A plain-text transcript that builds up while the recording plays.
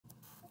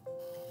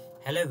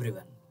Hello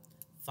everyone.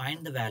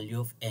 Find the value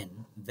of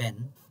n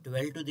when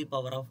 12 to the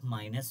power of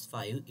minus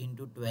 5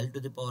 into 12 to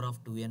the power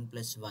of 2n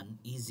plus 1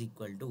 is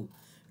equal to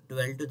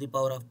 12 to the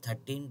power of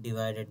 13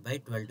 divided by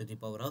 12 to the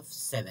power of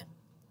 7.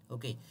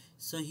 Okay,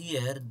 so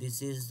here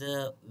this is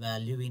the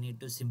value we need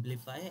to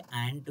simplify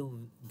and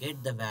to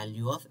get the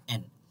value of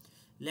n.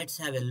 Let's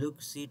have a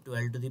look. See,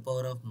 12 to the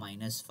power of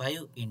minus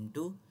 5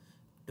 into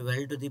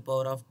 12 to the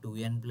power of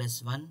 2n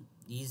plus 1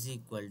 is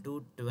equal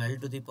to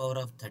 12 to the power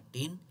of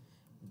 13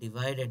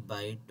 divided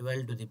by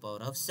 12 to the power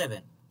of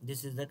 7.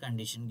 This is the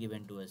condition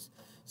given to us.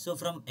 So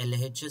from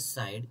LHS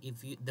side,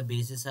 if the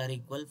bases are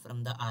equal,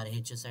 from the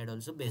RHS side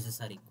also bases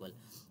are equal.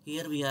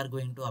 Here we are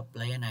going to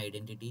apply an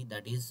identity,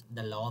 that is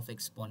the law of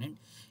exponent.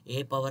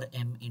 A power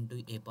m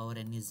into a power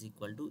n is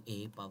equal to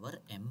a power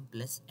m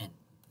plus n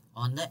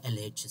on the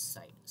LHS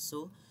side.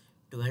 So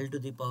 12 to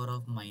the power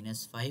of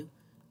minus 5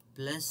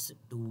 plus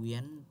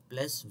 2n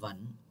plus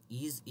 1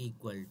 is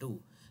equal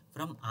to,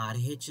 from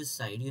RHS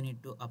side you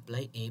need to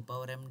apply a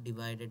power m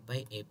divided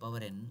by a power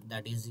n,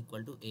 that is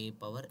equal to a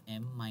power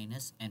m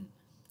minus n.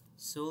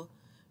 So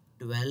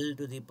 12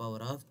 to the power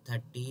of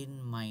 13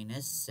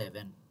 minus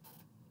 7.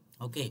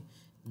 Okay,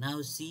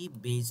 now see,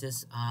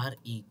 bases are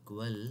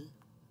equal,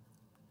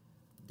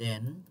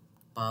 then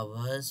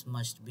powers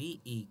must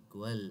be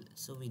equal.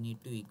 So we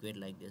need to equate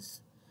like this.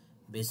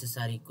 Bases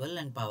are equal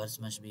and powers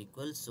must be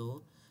equal.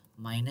 So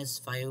minus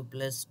 5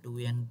 plus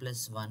 2n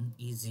plus 1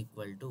 is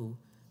equal to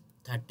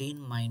 13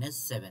 minus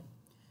 7.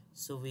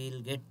 So we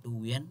will get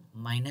 2n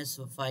minus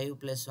 5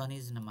 plus 1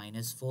 is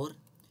minus 4.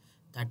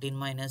 13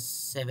 minus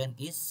 7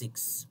 is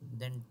 6.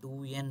 Then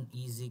 2n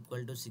is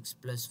equal to 6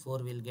 plus 4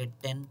 will get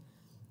 10.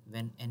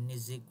 When n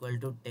is equal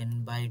to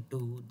 10 by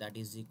 2, that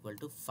is equal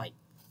to 5.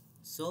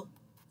 So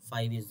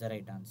 5 is the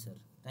right answer.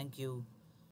 Thank you.